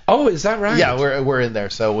building. Oh, is that right? Yeah, we're in there.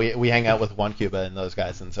 So we hang out with Juan Cuba and those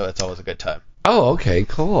guys, and so it's always a good time. Oh, okay,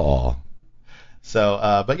 cool.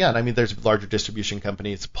 So, but yeah, there's larger distribution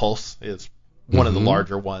companies. Pulse is one of the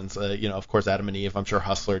larger ones. Of course, Adam and Eve. I'm sure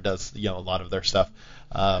Hustler does a lot of their stuff.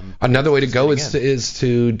 Another way to go is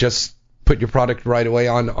to just put your product right away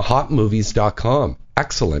on hotmovies.com.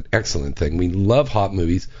 Excellent thing. We love Hot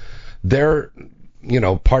Movies. They're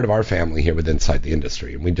part of our family here with Inside the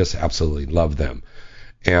Industry, and we just absolutely love them.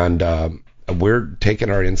 And we're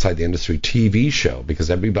taking our Inside the Industry TV show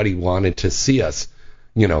because everybody wanted to see us,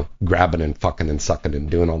 grabbing and fucking and sucking and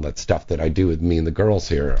doing all that stuff that I do with me and the girls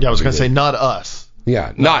here. Yeah, I was going to say not us.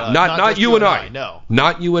 Yeah, not you and I. No.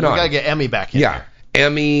 Not you and I. We got to get Emmy back in here.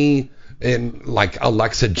 Emmy and like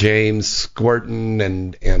Alexa James squirting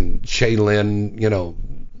and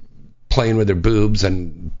Shaylin, playing with their boobs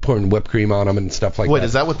and pouring whipped cream on them and stuff like that. Wait,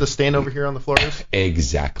 is that what the stain over here on the floor is?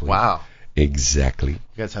 Exactly. Wow. Exactly. You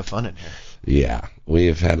guys have fun in here. Yeah,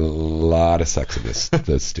 we've had a lot of sex in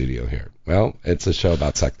this studio here. Well, it's a show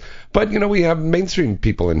about sex. But, we have mainstream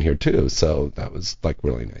people in here too, so that was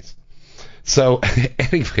really nice. So,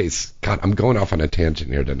 anyways, God, I'm going off on a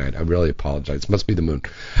tangent here tonight. I really apologize. Must be the moon.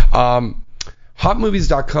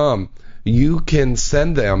 Hotmovies.com, you can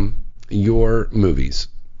send them your movies,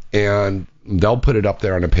 and they'll put it up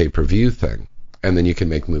there on a pay-per-view thing, and then you can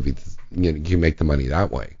make movies. You can make the money that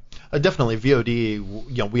way. Definitely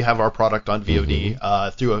VOD. We have our product on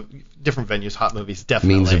VOD through different venues. Hot Movies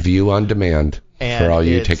definitely means a view on demand for all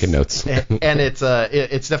you taking notes. and it's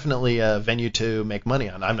definitely a venue to make money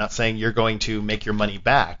on. I'm not saying you're going to make your money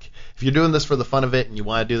back. If you're doing this for the fun of it and you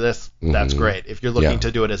want to do this, that's great. If you're looking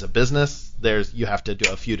to do it as a business, you have to do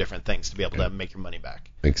a few different things to be able to make your money back.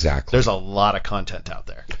 Exactly. There's a lot of content out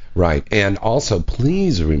there. Right, and also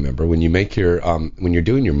please remember when you make your when you're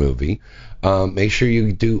doing your movie. Make sure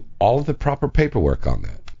you do all of the proper paperwork on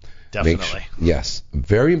that. Definitely. Yes.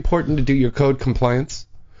 Very important to do your code compliance.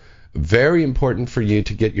 Very important for you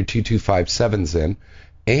to get your 2257s in.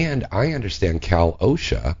 And I understand Cal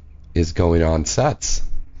OSHA is going on sets.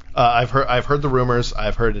 I've heard the rumors.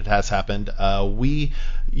 I've heard it has happened. We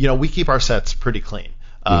keep our sets pretty clean.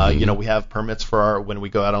 We have permits for when we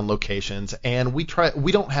go out on locations, and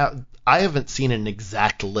I haven't seen an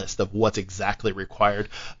exact list of what's exactly required,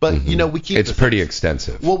 but we keep. It's pretty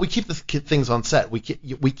extensive. Well, we keep the things on set. We keep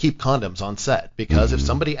condoms on set because if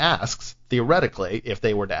somebody asks, theoretically, if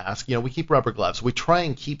they were to ask, we keep rubber gloves. We try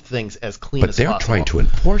and keep things as clean as possible. But they're trying to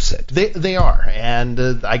enforce it. They are,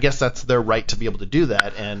 and I guess that's their right to be able to do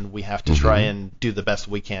that, and we have to try and do the best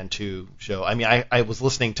we can to show. I was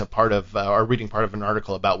listening to or reading part of an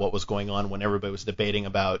article about what was going on when everybody was debating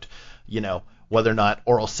about, whether or not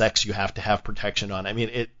oral sex you have to have protection on.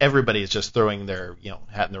 Everybody is just throwing their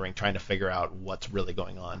hat in the ring trying to figure out what's really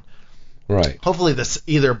going on. Right. Hopefully this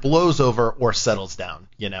either blows over or settles down.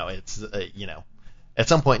 It's at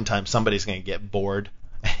some point in time somebody's going to get bored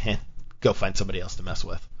and go find somebody else to mess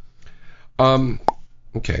with.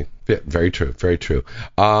 Okay. Yeah, very true. Very true.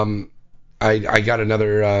 I got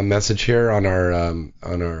another message here on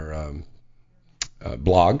our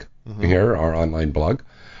blog here, our online blog.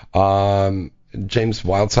 James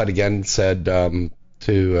Wildside again said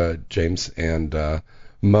to James and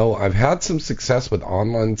Mo, I've had some success with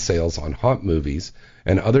online sales on Hot Movies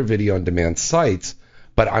and other video on demand sites,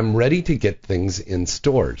 but I'm ready to get things in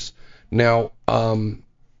stores. Now,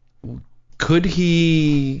 could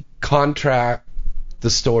he contract the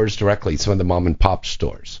stores directly, some of the mom and pop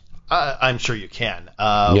stores? I'm sure you can.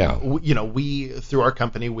 We through our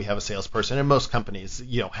company, we have a salesperson, and most companies,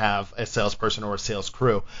 have a salesperson or a sales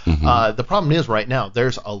crew. The problem is right now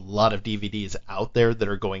there's a lot of DVDs out there that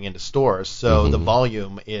are going into stores, so the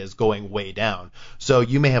volume is going way down. So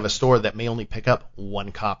you may have a store that may only pick up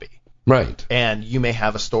one copy. Right. And you may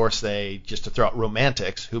have a store, say, just to throw out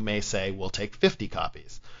Romantics, who may say, we'll take 50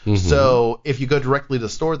 copies. So if you go directly to the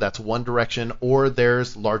store, that's one direction, or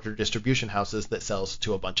there's larger distribution houses that sells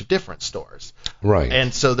to a bunch of different stores. Right.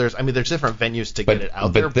 And so there's different venues to get it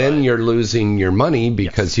out there. But then you're losing your money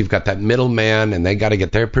because you've got that middleman, and they got to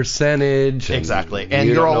get their percentage. Exactly. And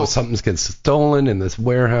you don't know something's getting stolen in this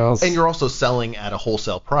warehouse. And you're also selling at a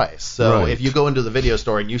wholesale price. So if you go into the video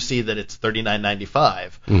store and you see that it's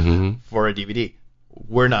 $39.95 for a DVD,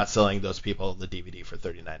 we're not selling those people the DVD for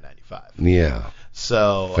 $39.95. Yeah.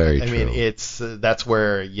 So Very I mean, true. it's that's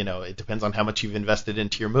where it depends on how much you've invested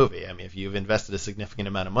into your movie. I mean, if you've invested a significant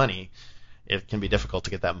amount of money, it can be difficult to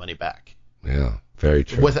get that money back. Yeah, very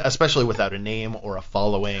true. Especially without a name or a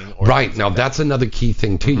following. Or right. Now, that's another key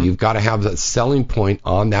thing, too. You've got to have a selling point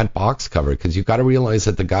on that box cover, because you've got to realize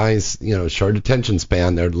that the guys, short attention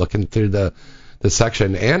span, they're looking through the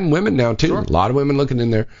section, and women now, too. Sure. A lot of women looking in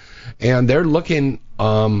there. And they're looking,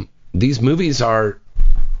 these movies are,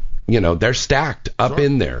 they're stacked up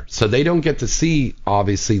in there. So they don't get to see,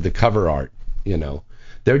 obviously, the cover art,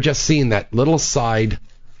 They're just seeing that little side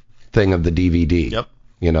thing of the DVD.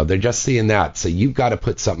 Yep. They're just seeing that. So you've got to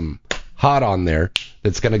put something hot on there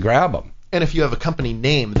that's going to grab them. And if you have a company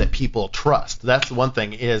name that people trust, that's the one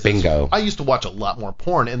thing is... Bingo. I used to watch a lot more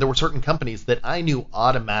porn, and there were certain companies that I knew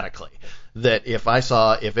automatically that if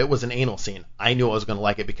it was an anal scene, I knew I was going to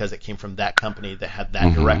like it because it came from that company that had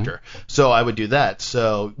that director. So I would do that.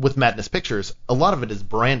 So with Madness Pictures, a lot of it is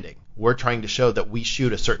branding. We're trying to show that we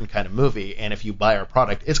shoot a certain kind of movie, and if you buy our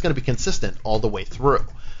product, it's going to be consistent all the way through.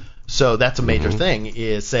 So that's a major thing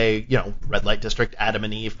is, say, Red Light District, Adam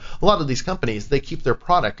and Eve. A lot of these companies, they keep their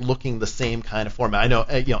product looking the same kind of format. I know,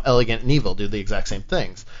 Elegant and Evil do the exact same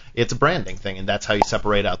things. It's a branding thing, and that's how you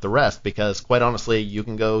separate out the rest, because quite honestly, you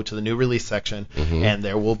can go to the new release section, and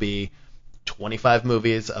there will be 25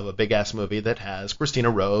 movies of a big-ass movie that has Christina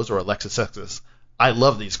Rose or Alexis Texas. I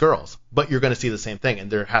love these girls, but you're going to see the same thing, and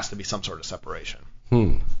there has to be some sort of separation.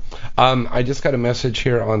 I just got a message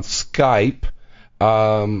here on Skype.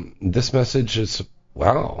 This message is,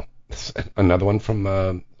 wow, another one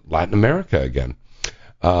from Latin America again.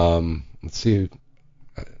 Let's see.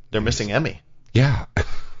 They're missing Emmy. Yeah.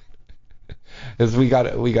 As we got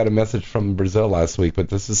a message from Brazil last week, but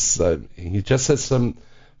this is he just says some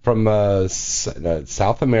from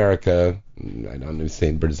South America. I don't know,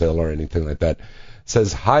 saying Brazil or anything like that.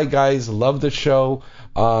 Says, hi guys, love the show.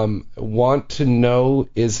 Want to know,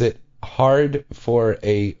 is it hard for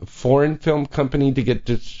a foreign film company to get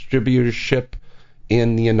distributorship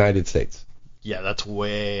in the United States? Yeah, that's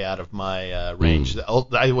way out of my range.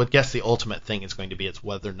 I would guess the ultimate thing is going to be it's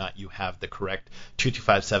whether or not you have the correct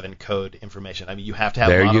 2257 code information. I mean, you have to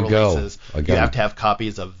have model releases. You have to have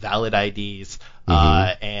copies of valid IDs,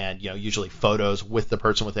 and usually photos with the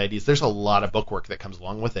person with IDs. There's a lot of bookwork that comes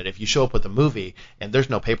along with it. If you show up with a movie and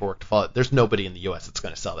there's no paperwork to follow it, there's nobody in the U.S. that's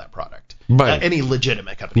going to sell that product. Right. Any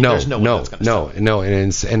legitimate company, there's no one that's going to sell it. No,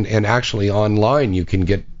 and actually online you can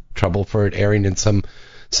get trouble for it airing in some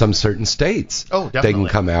certain states. Oh, definitely. They can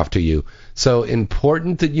come after you. So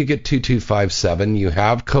important that you get 2257. You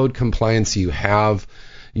have code compliance. You have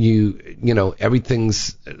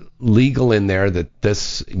everything's legal in there, that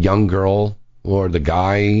this young girl or the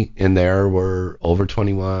guy in there were over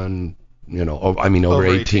 21. Over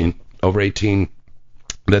 18. Over 18.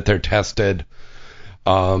 That they're tested.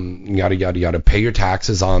 Yada yada yada. Pay your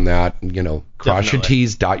taxes on that. Cross your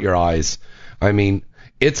T's, dot your I's. I mean,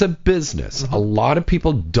 it's a business. A lot of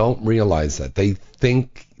people don't realize that. They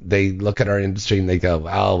think, they look at our industry and they go,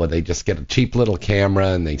 well, they just get a cheap little camera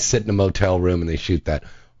and they sit in a motel room and they shoot that.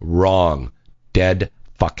 Wrong. Dead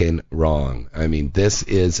fucking wrong. I mean, this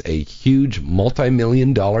is a huge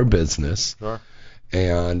multi-million-dollar business. Sure.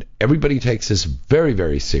 And everybody takes this very,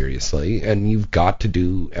 very seriously, and you've got to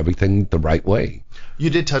do everything the right way. You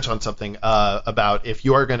did touch on something about if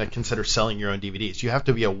you are going to consider selling your own DVDs, you have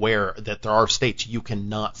to be aware that there are states you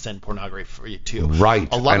cannot send pornography to.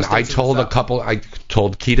 Right. And I told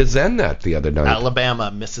Kita Zen that the other night. Alabama,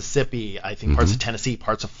 Mississippi, I think parts of Tennessee,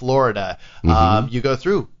 parts of Florida. You go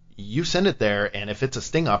through. You send it there, and if it's a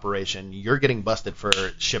sting operation, you're getting busted for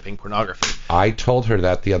shipping pornography. I told her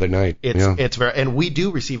that the other night. It's very, and we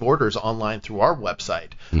do receive orders online through our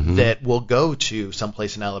website that will go to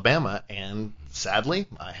someplace in Alabama, and sadly,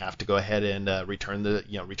 I have to go ahead and return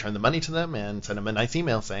the money to them and send them a nice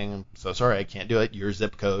email saying, "I'm so sorry, I can't do it. Your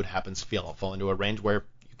zip code happens to fall into a range where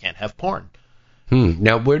you can't have porn."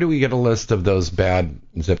 Now, where do we get a list of those bad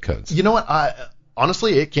zip codes? You know what?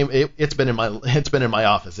 Honestly, it's been in my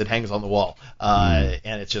office. It hangs on the wall,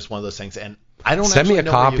 and it's just one of those things. And I don't send me a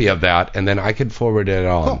copy of that, and then I can forward it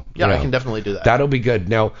on. Cool. Yeah, I can definitely do that. That'll be good.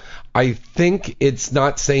 Now, I think it's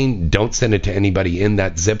not saying don't send it to anybody in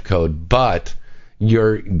that zip code, but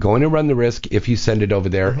you're going to run the risk if you send it over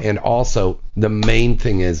there. And also, the main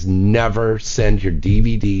thing is never send your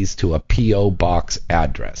DVDs to a P.O. box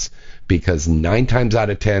address. Because 9 times out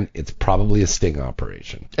of 10, it's probably a sting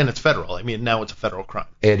operation. And it's federal. I mean, now it's a federal crime.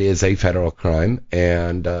 It is a federal crime,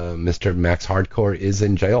 and Mr. Max Hardcore is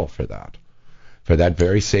in jail for that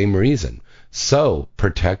very same reason. So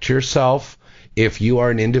protect yourself. If you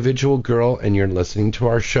are an individual girl and you're listening to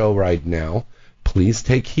our show right now, please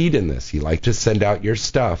take heed in this. You like to send out your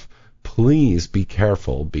stuff. Please be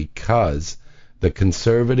careful, because the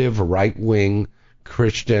conservative, right-wing,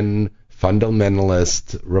 Christian,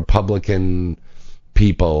 fundamentalist Republican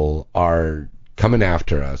people are coming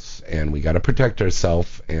after us, and we got to protect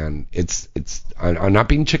ourselves. And I'm not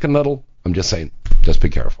being Chicken Little. I'm just saying, just be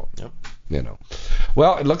careful. Yep.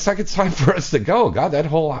 Well, it looks like it's time for us to go. God, that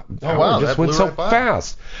whole hour just went so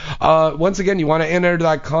fast. Once again, you want to enter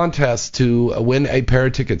that contest to win a pair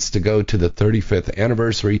of tickets to go to the 35th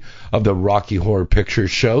anniversary of the Rocky Horror Picture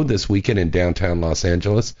Show this weekend in downtown Los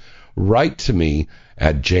Angeles. Write to me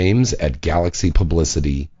at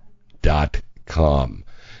james@galaxypublicity.com.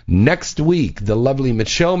 Next week, the lovely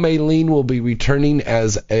Michelle Maylene will be returning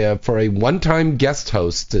for a one-time guest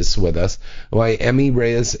hostess with us, while Emmy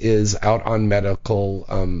Reyes is out on medical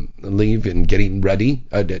leave and getting ready.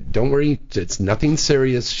 Don't worry, it's nothing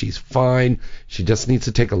serious. She's fine. She just needs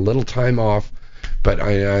to take a little time off. But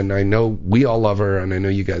I know we all love her, and I know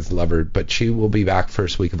you guys love her. But she will be back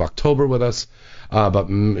first week of October with us. But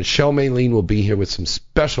Michelle Maylene will be here with some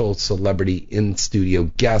special celebrity in-studio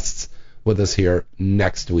guests with us here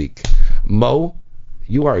next week. Mo,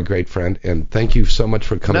 you are a great friend, and thank you so much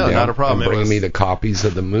for coming down not a problem. and bringing me the copies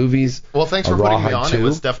of the movies. Well, thanks for putting me on. 2. It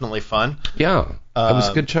was definitely fun. Yeah, it was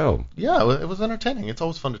a good show. Yeah, it was entertaining. It's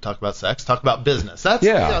always fun to talk about sex, talk about business. That's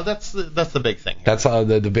the big thing here. That's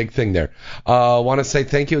the big thing there. Want to say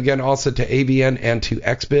thank you again also to AVN and to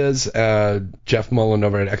XBiz, Jeff Mullen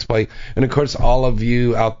over at XPlay, and of course all of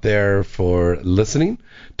you out there for listening.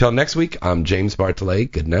 Till next week, I'm James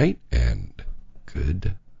Bartolet. Good night and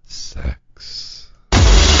good sex.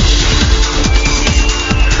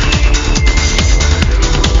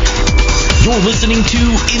 You're listening to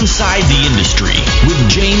Inside the Industry with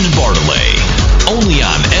James Bartolet, only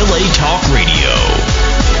on LA Talk Radio.